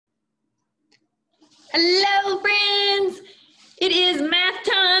Hello, friends. It is math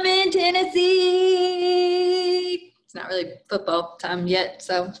time in Tennessee. It's not really football time yet,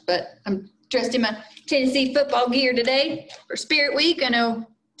 but I'm dressed in my Tennessee football gear today for Spirit Week. I know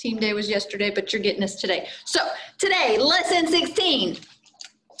team day was yesterday, but you're getting this today. So today, lesson 16.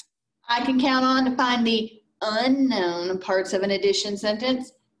 I can count on to find the unknown parts of an addition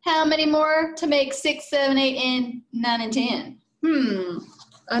sentence. How many more to make 6, 7, 8, and 9, and 10?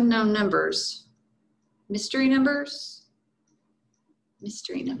 Unknown numbers. Mystery numbers?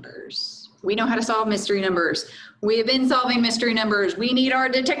 Mystery numbers. We know how to solve mystery numbers. We have been solving mystery numbers. We need our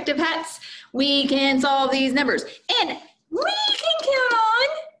detective hats. We can solve these numbers. And we can count on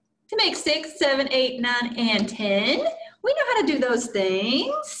to make 6, 7, 8, 9, and 10. We know how to do those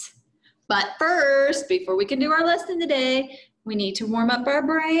things. But first, before we can do our lesson today, we need to warm up our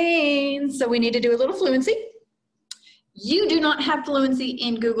brains. So we need to do a little fluency. You do not have fluency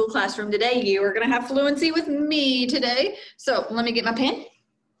in Google Classroom today. You are going to have fluency with me today. So let me get my pen.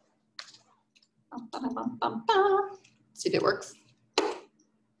 See if it works.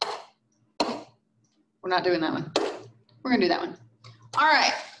 We're not doing that one. We're going to do that one. All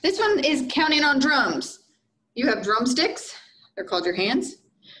right. This one is counting on drums. You have drumsticks. They're called your hands.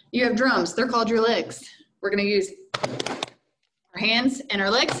 You have drums. They're called your legs. We're going to use our hands and our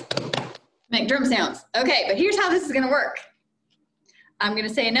legs. Make drum sounds. Okay, but here's how this is going to work. I'm going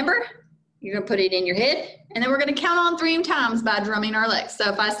to say a number. You're going to put it in your head, and then we're going to count on 3 times by drumming our legs.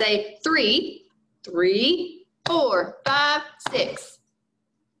 So if I say 3, 3, 4, 5, 6,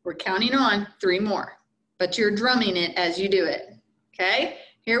 we're counting on 3 more, but you're drumming it as you do it. Okay,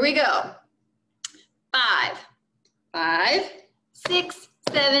 here we go. 5, 5, 6,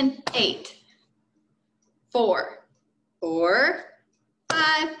 7, 8. 4, 4,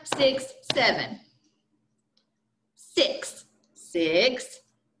 5, 6, 7. 6, 6,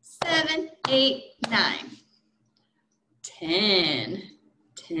 7, 8, 9. 10,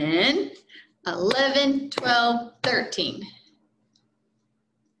 10, 11, 12, 13.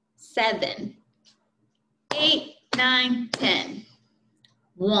 7, 8, 9, 10.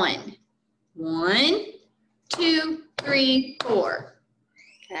 1, 1, 2, 3, 4.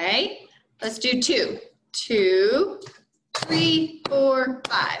 Okay, let's do 2. 2, 3, 4,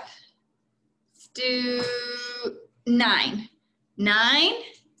 5. Let's do 9. 9,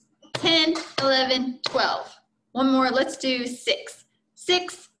 10, 11, 12. One more, let's do 6.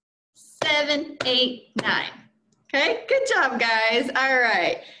 6, 7, 8, 9. Okay, good job, guys. All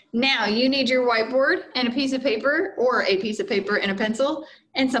right. Now you need your whiteboard and a piece of paper, or a piece of paper and a pencil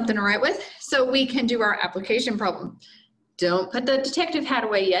and something to write with, so we can do our application problem. Don't put the detective hat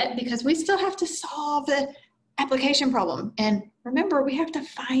away yet, because we still have to solve the application problem. And remember, we have to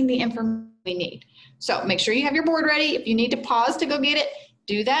find the information we need. So make sure you have your board ready. If you need to pause to go get it,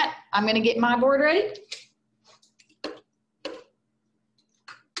 do that. I'm going to get my board ready.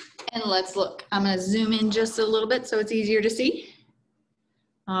 And let's look. I'm going to zoom in just a little bit so it's easier to see.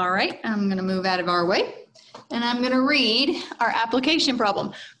 All right, I'm going to move out of our way. And I'm going to read our application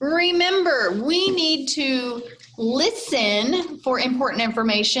problem. Remember, we need to listen for important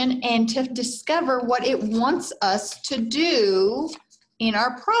information and to discover what it wants us to do in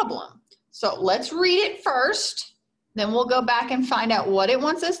our problem. So let's read it first, then we'll go back and find out what it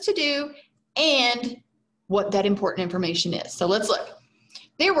wants us to do and what that important information is. So let's look.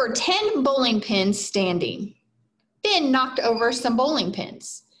 There were 10 bowling pins standing. Finn knocked over some bowling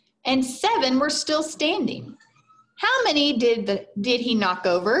pins, and 7 were still standing. How many did he knock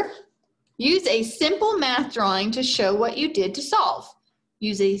over? Use a simple math drawing to show what you did to solve.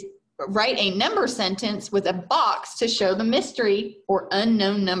 Write a number sentence with a box to show the mystery or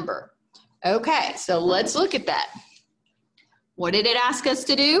unknown number. Okay, so let's look at that. What did it ask us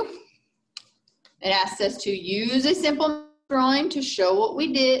to do? It asked us to use a simple drawing to show what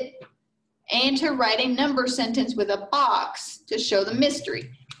we did and to write a number sentence with a box to show the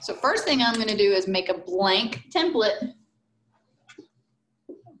mystery. So first thing I'm going to do is make a blank template.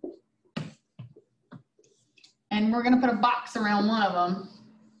 And we're going to put a box around one of them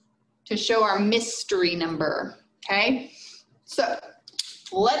to show our mystery number, okay? So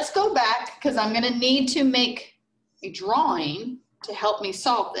let's go back, because I'm going to need to make a drawing to help me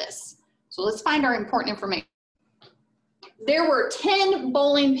solve this. So let's find our important information. There were 10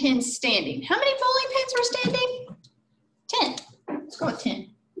 bowling pins standing. How many bowling pins were standing? 10. Let's go with 10.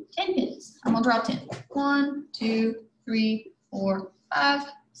 10 pins. I'm going to draw 10. 1, 2, 3, 4, 5,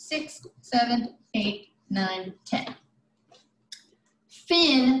 6, 7, 8, 9, 10.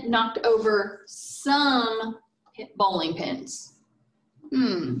 Finn knocked over some bowling pins.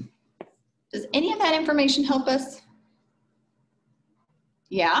 Does any of that information help us?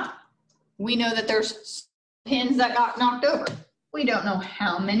 Yeah. we know that there's pins that got knocked over. We don't know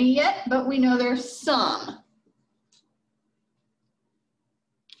how many yet, but we know there's some.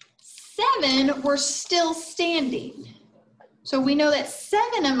 7 were still standing. So we know that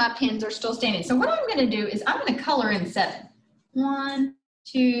 7 of my pins are still standing. So what I'm going to do is I'm going to color in 7. 1,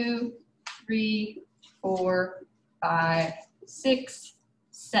 2, 3, 4, 5, 6,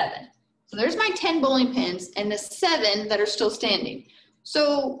 7. So there's my 10 bowling pins and the 7 that are still standing.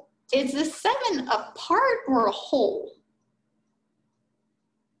 So is the 7 a part or a whole?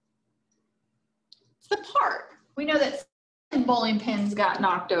 It's the part. We know that 7 bowling pins got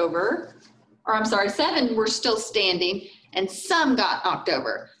knocked over, or I'm sorry, 7 were still standing and some got knocked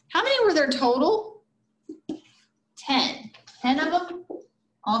over. How many were there total? 10. 10 of them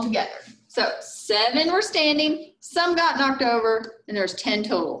altogether. So 7 were standing, some got knocked over, and there's 10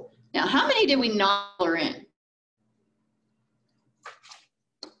 total. Now, how many did we not color in?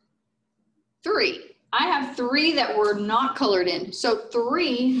 3. I have 3 that were not colored in. So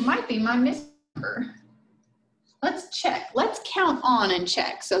 3 might be my missing number. Let's check. Let's count on and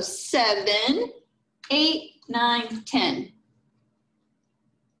check. So 7, 8, 9, 10.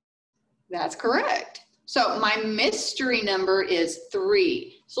 That's correct. So my mystery number is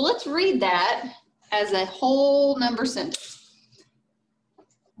 3. So let's read that as a whole number sentence.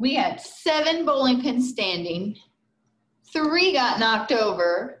 We had 7 bowling pins standing. 3 got knocked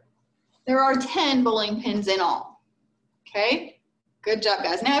over. There are 10 bowling pins in all. Okay? Good job,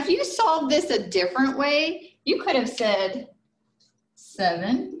 guys. Now, if you solve this a different way, you could have said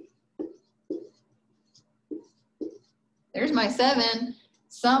 7. There's my 7.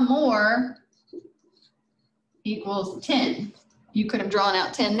 Some more equals 10. You could have drawn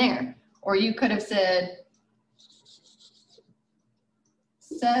out 10 there. Or you could have said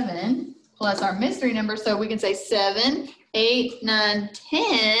 7 plus our mystery number. So we can say 7, 8, 9,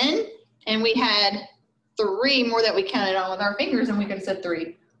 10. And we had 3 more that we counted on with our fingers, and we could have said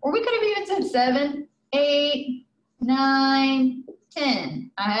 3. Or we could have even said 7, 8, 9,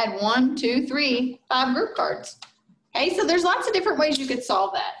 10. I had 1, 2, 3, 5 group cards. Okay, so there's lots of different ways you could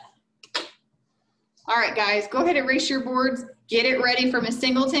solve that. All right, guys, go ahead and erase your boards. Get it ready for Miss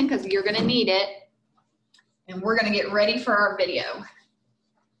Singleton because you're going to need it. And we're going to get ready for our video.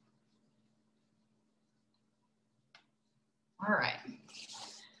 All right.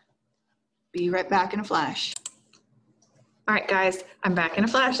 Be right back in a flash. All right, guys, I'm back in a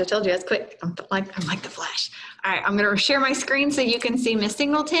flash. I told you that's quick. I'm like the Flash. All right, I'm going to share my screen so you can see Miss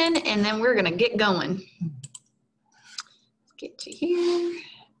Singleton, and then we're going to get going. Let's get to here.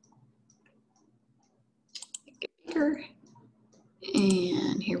 Get bigger.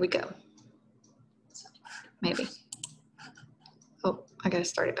 And here we go. Maybe. Oh, I got to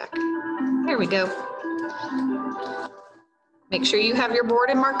start it back. There we go. Make sure you have your board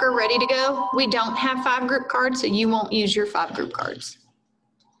and marker ready to go. We don't have 5 group cards, so you won't use your 5 group cards.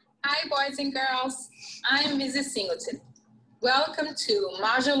 Hi, boys and girls. I'm Mrs. Singleton. Welcome to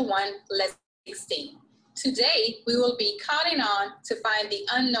Module 1, Lesson 16. Today, we will be counting on to find the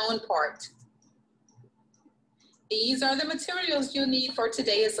unknown part. These are the materials you'll need for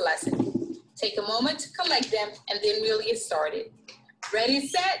today's lesson. Take a moment to collect them, and then we'll get started. Ready,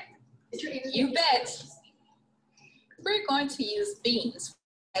 set? You bet. We're going to use beans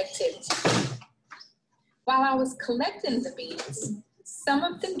for activity. While I was collecting the beans, some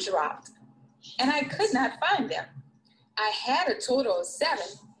of them dropped, and I could not find them. I had a total of 7,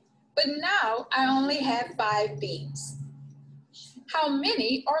 but now I only have 5 beans. How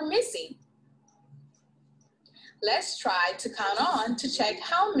many are missing? Let's try to count on to check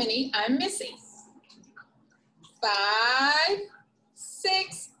how many I'm missing. 5,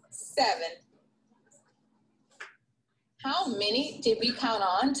 6, 7. How many did we count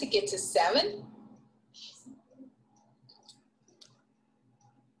on to get to 7?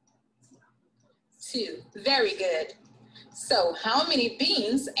 2. Very good. So how many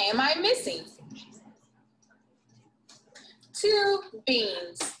beans am I missing? 2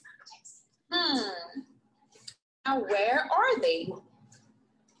 beans. Now where are they?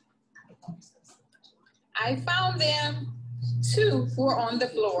 I found them. 2 were on the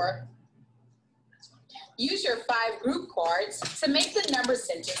floor. Use your 5 group cards to make the number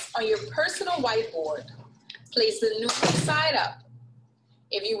sentence on your personal whiteboard. Place the numeral side up.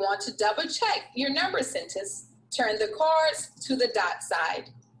 If you want to double check your number sentence, turn the cards to the dot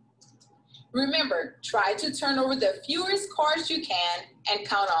side. Remember, try to turn over the fewest cards you can and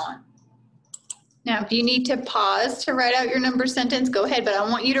count on. Now, if you need to pause to write out your number sentence, go ahead, but I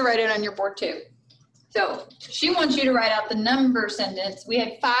want you to write it on your board too. So she wants you to write out the number sentence. We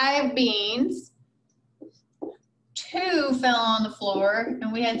had 5 beans. 2 fell on the floor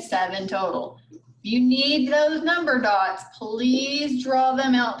and we had 7 total. If you need those number dots, please draw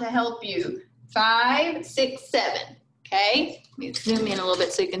them out to help you. 5, 6, 7. Okay, let me zoom in a little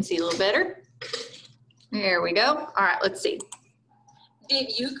bit so you can see a little better. There we go. All right, let's see.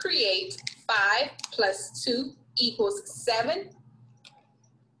 Did you create 5 plus 2 equals 7?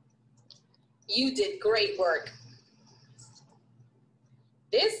 You did great work.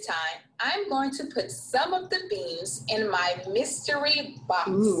 This time, I'm going to put some of the beans in my mystery box.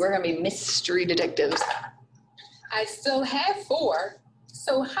 Ooh, we're gonna be mystery detectives. I still have 4,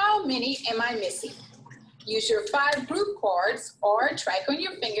 so how many am I missing? Use your 5 group cards or track on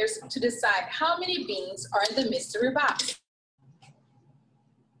your fingers to decide how many beans are in the mystery box.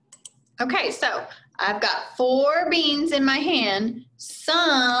 Okay, so I've got 4 beans in my hand.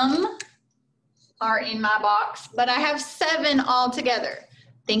 Some are in my box, but I have 7 altogether.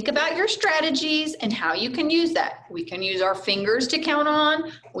 Think about your strategies and how you can use that. We can use our fingers to count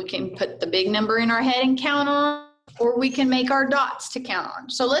on. We can put the big number in our head and count on, or we can make our dots to count on.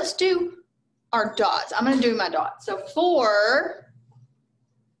 So let's do our dots. I'm going to do my dots. So 4,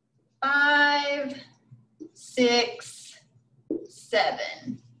 5, 6,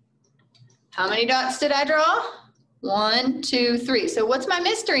 7. How many dots did I draw? 1, 2, 3. So what's my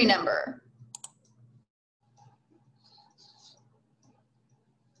mystery number?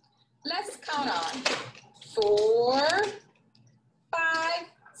 Let's count on 4, 5,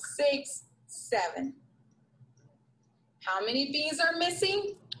 6, 7. How many beans are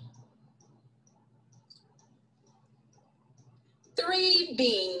missing? 3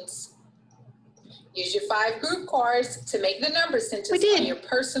 beans. Use your 5 group cards to make the number sentence on your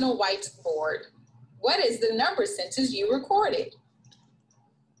personal whiteboard. What is the number sentence you recorded?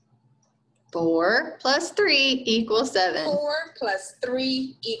 4 plus 3 equals 7. 4 plus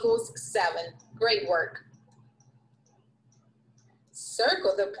 3 equals 7. Great work.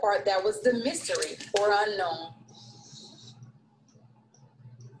 Circle the part that was the mystery or unknown.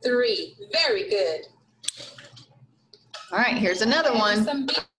 3. Very good. All right, here's another one. Some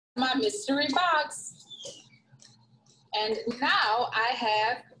beans in my mystery box. And now I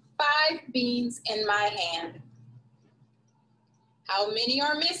have 5 beans in my hand. How many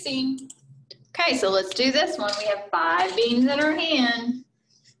are missing? Okay, so let's do this one. We have 5 beans in our hand.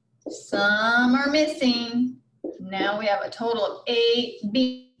 Some are missing. Now we have a total of 8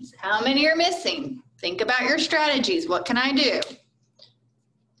 beans. How many are missing? Think about your strategies. What can I do?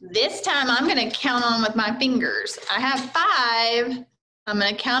 This time I'm going to count on with my fingers. I have 5. I'm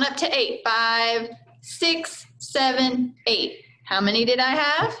going to count up to 8. 5, 6, 7, 8. How many did I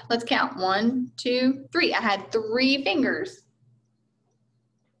have? Let's count. 1, 2, 3. I had 3 fingers.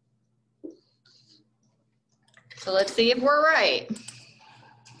 So let's see if we're right.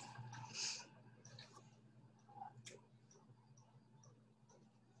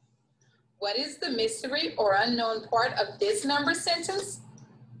 What is the mystery or unknown part of this number sentence?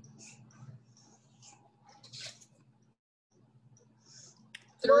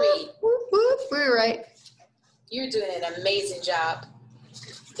 Three. Whoop, whoop, we're right. You're doing an amazing job.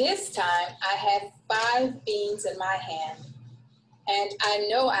 This time I had 5 beans in my hand, and I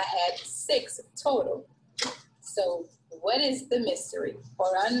know I had 6 total. So what is the mystery or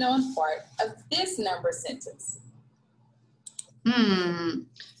unknown part of this number sentence?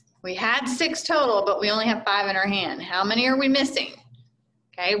 We had 6 total, but we only have 5 in our hand. How many are we missing?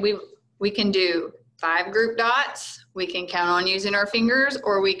 Okay, we can do 5 group dots. We can count on using our fingers,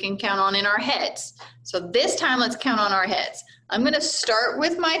 or we can count on in our heads. So this time, let's count on our heads. I'm going to start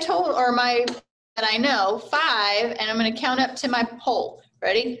with my total, or my, that I know, 5, and I'm going to count up to my pole.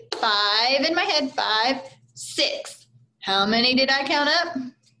 Ready? 5 in my head, 5, 6. How many did I count up?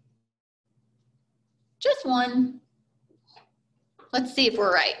 Just 1. Let's see if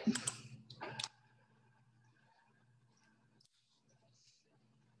we're right.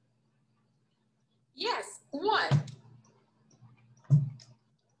 Yes, 1.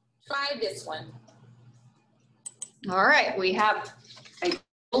 Try this one. All right, we have a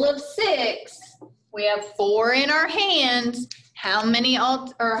total of 6. We have 4 in our hands. How many are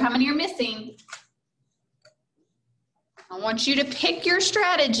missing? I want you to pick your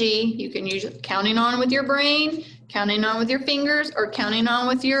strategy. You can use counting on with your brain, counting on with your fingers, or counting on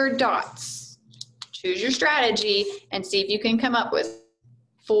with your dots. Choose your strategy and see if you can come up with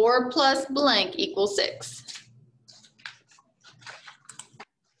 4 plus blank equals 6.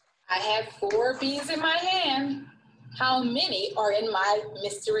 I have 4 beans in my hand. How many are in my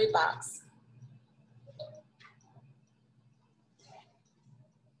mystery box?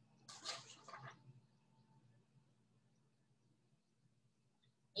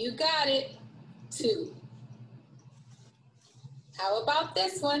 You got it. 2. How about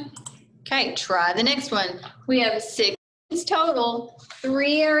this one? Okay, try the next one. We have 6 total.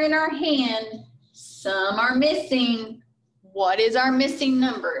 3 are in our hand. Some are missing. What is our missing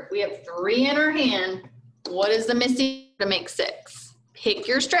number? If we have 3 in our hand, what is the missing to make 6? Pick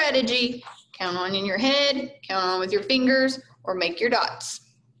your strategy. Count on in your head, count on with your fingers, or make your dots.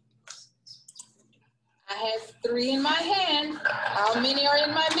 I have 3 in my hand. How many are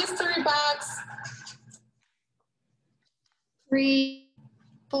in my mystery box? 3,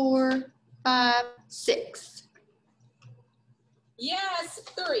 4, 5, 6. Yes,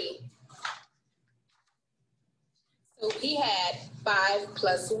 3. So we had 5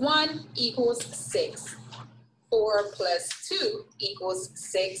 plus 1 equals 6. 4 plus 2 equals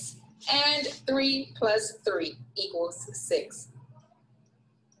 6. And 3 plus 3 equals 6.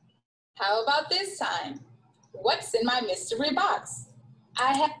 How about this time? What's in my mystery box?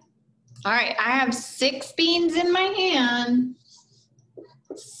 All right, I have 6 beans in my hand,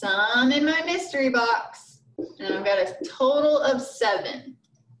 some in my mystery box, and I've got a total of 7.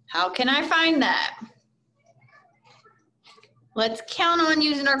 How can I find that? Let's count on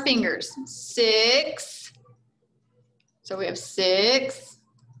using our fingers. 6. So we have 6,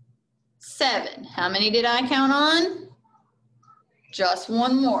 7. How many did I count on? Just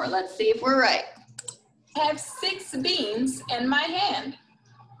one more. Let's see if we're right. I have 6 beans in my hand.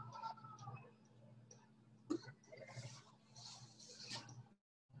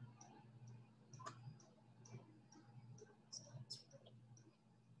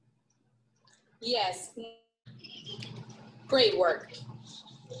 Yes, great work.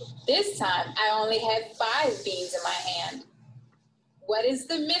 This time I only had 5 beans in my hand. What is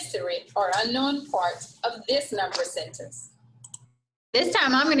the mystery or unknown part of this number sentence? This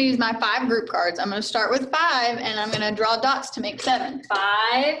time I'm going to use my 5 group cards. I'm going to start with 5 and I'm going to draw dots to make 7.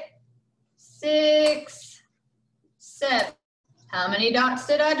 5, 6, 7. How many dots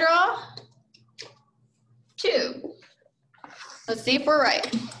did I draw? 2. Let's see if we're right.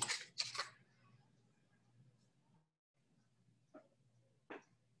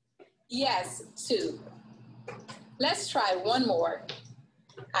 Yes, 2. Let's try one more.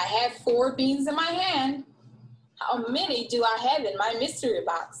 I have 4 beans in my hand. How many do I have in my mystery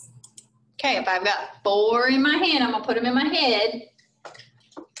box? Okay, if I've got 4 in my hand, I'm going to put them in my head.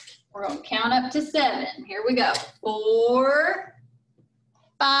 We're going to count up to 7. Here we go. 4,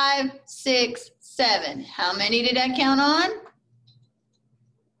 5, 6, 7. How many did I count on?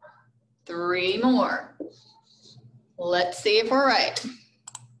 3 more. Let's see if we're right.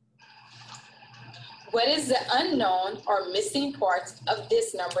 What is the unknown or missing part of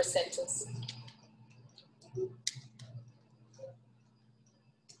this number sentence?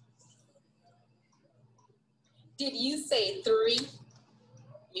 Did you say 3?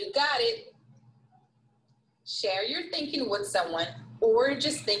 You got it. Share your thinking with someone or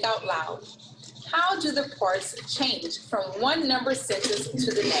just think out loud. How do the parts change from one number sentence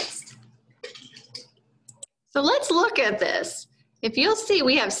to the next? So let's look at this. If you'll see,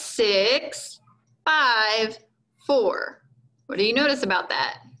 we have 6, 5, 4. What do you notice about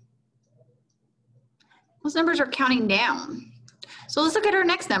that? Those numbers are counting down. So let's look at our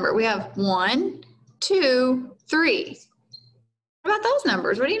next number. We have 1, 2, 3. What about those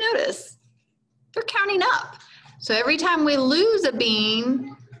numbers? What do you notice? They're counting up. So every time we lose a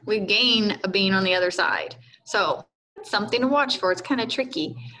bean, we gain a bean on the other side. So that's something to watch for. It's kind of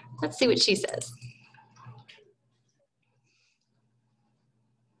tricky. Let's see what she says.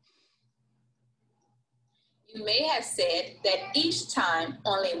 You may have said that each time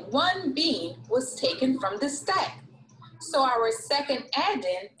only 1 bean was taken from the stack. So our second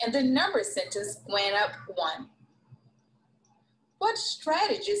add-in in the number sentence went up 1. What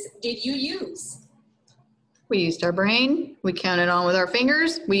strategies did you use? We used our brain. We counted on with our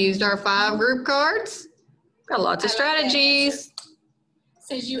fingers. We used our 5 group cards. Got lots of strategies.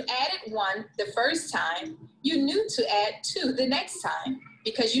 Since you added 1 the first time, you knew to add 2 the next time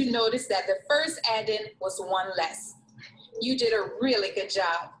because you noticed that the first add-in was 1 less. You did a really good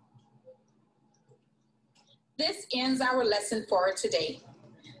job. This ends our lesson for today.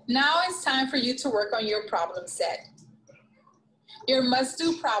 Now it's time for you to work on your problem set. Your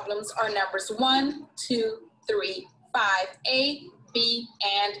must-do problems are numbers 1, 2, 3, 5, A, B,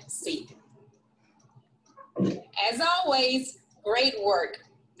 and C. As always, great work.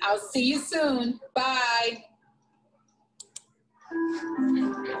 I'll see you soon. Bye.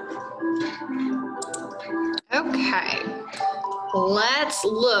 Okay, let's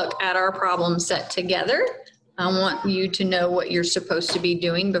look at our problem set together. I want you to know what you're supposed to be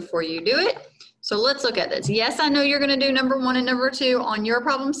doing before you do it. So let's look at this. Yes, I know you're going to do number 1 and number 2 on your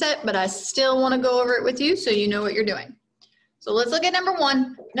problem set, but I still want to go over it with you so you know what you're doing. So let's look at number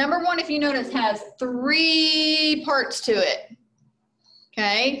one. Number one, if you notice, has 3 parts to it.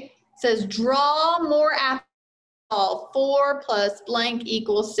 Okay, it says draw more apples. 4 plus blank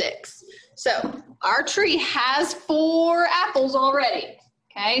equals 6. So our tree has 4 apples already.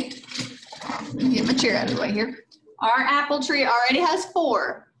 Okay, let me get my chair out of the way here. Our apple tree already has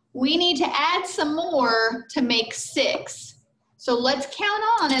 4. We need to add some more to make 6. So let's count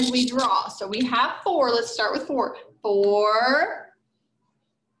on as we draw. So we have 4. Let's start with 4. 4,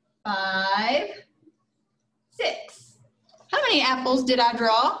 5, 6. How many apples did I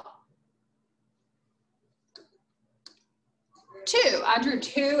draw? 2. I drew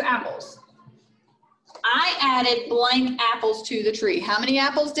 2 apples. I added blank apples to the tree. How many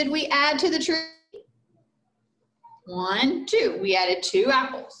apples did we add to the tree? 1, 2. We added 2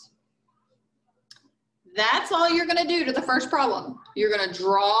 apples. That's all you're going to do to the first problem. You're going to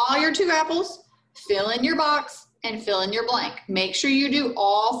draw your 2 apples, fill in your box, and fill in your blank. Make sure you do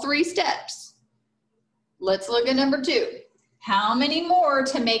all 3 steps. Let's look at number 2. How many more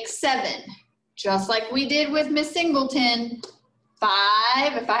to make 7? Just like we did with Miss Singleton. 5,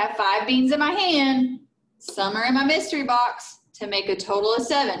 if I have 5 beans in my hand, some are in my mystery box to make a total of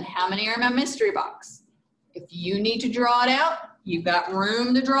 7. How many are in my mystery box? If you need to draw it out, you've got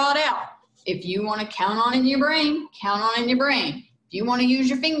room to draw it out. If you want to count on in your brain, count on in your brain. If you want to use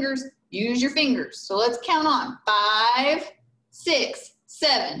your fingers, use your fingers. So let's count on. 5, 6,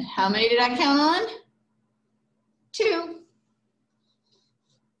 7. How many did I count on? 2.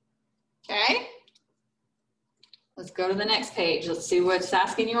 Okay. Let's go to the next page. Let's see what's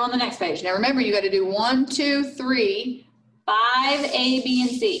asking you on the next page. Now remember, you got to do 1, 2, 3, 5, A, B,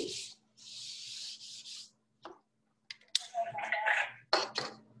 and C.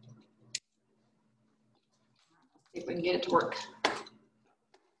 See if we can get it to work.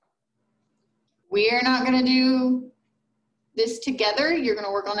 We're not going to do this together. You're going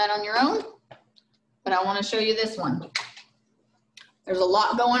to work on that on your own. But I want to show you this one. There's a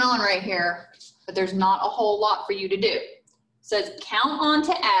lot going on right here, but there's not a whole lot for you to do. It says count on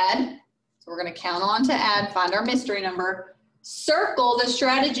to add. So we're going to count on to add, find our mystery number, circle the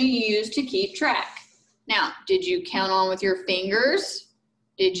strategy you use to keep track. Now, did you count on with your fingers?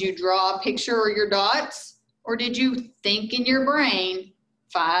 Did you draw a picture or your dots? Or did you think in your brain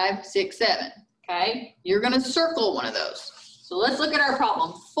 5, 6, 7? Okay, you're going to circle one of those. So let's look at our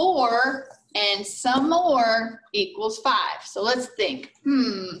problem. 4 and some more equals 5. So let's think.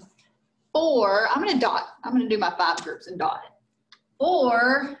 4, I'm going to dot. I'm going to do my 5 groups and dot it.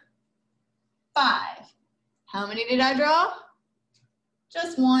 4, 5. How many did I draw?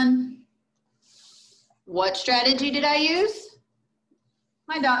 Just 1. What strategy did I use?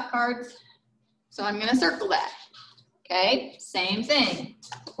 My dot cards. So I'm going to circle that. Okay, same thing.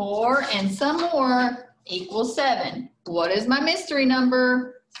 4 and some more equals 7. What is my mystery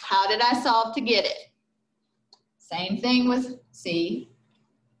number? How did I solve to get it? Same thing with C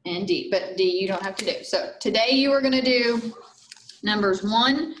and D, but D you don't have to do. So today you are going to do numbers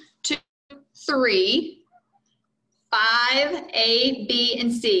 1, 2, 3, 5, A, B,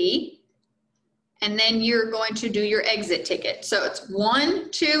 and C, and then you're going to do your exit ticket. So it's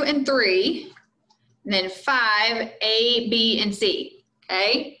 1, 2, and 3, and then 5, A, B, and C,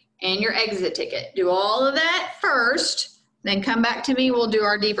 okay? And your exit ticket. Do all of that first, then come back to me, we'll do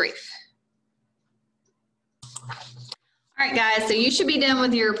our debrief. All right, guys, so you should be done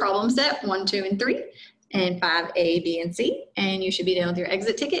with your problem set, 1, 2, and 3, and 5, A, B, and C, and you should be done with your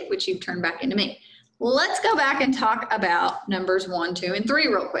exit ticket, which you've turned back into me. Let's go back and talk about numbers 1, 2, and 3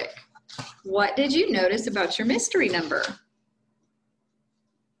 real quick. What did you notice about your mystery number?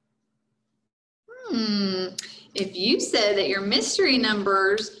 If you said that your mystery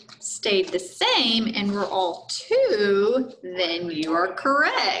numbers stayed the same and were all 2, then you are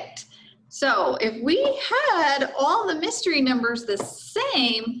correct. So if we had all the mystery numbers the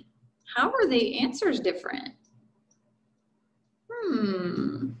same, how are the answers different?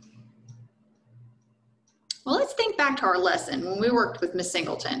 Well, let's think back to our lesson when we worked with Miss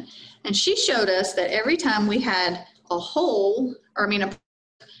Singleton. And she showed us that every time we had a whole, or a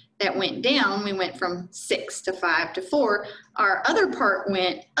that went down, we went from 6 to 5 to 4, our other part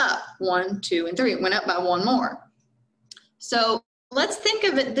went up, 1, 2, and 3. It went up by 1 more. So let's think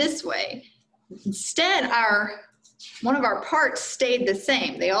of it this way. Instead, one of our parts stayed the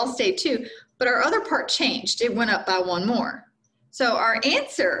same. They all stayed 2, but our other part changed. It went up by 1 more. So our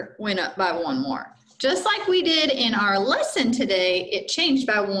answer went up by 1 more. Just like we did in our lesson today, it changed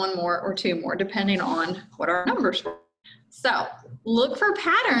by 1 more or 2 more, depending on what our numbers were. So look for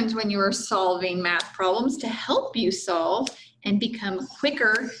patterns when you are solving math problems to help you solve and become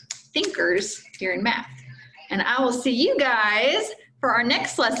quicker thinkers here in math. And I will see you guys for our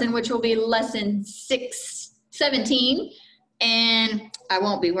next lesson, which will be lesson 17. And I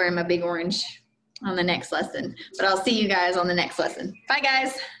won't be wearing my big orange on the next lesson, but I'll see you guys on the next lesson. Bye,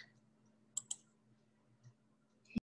 guys.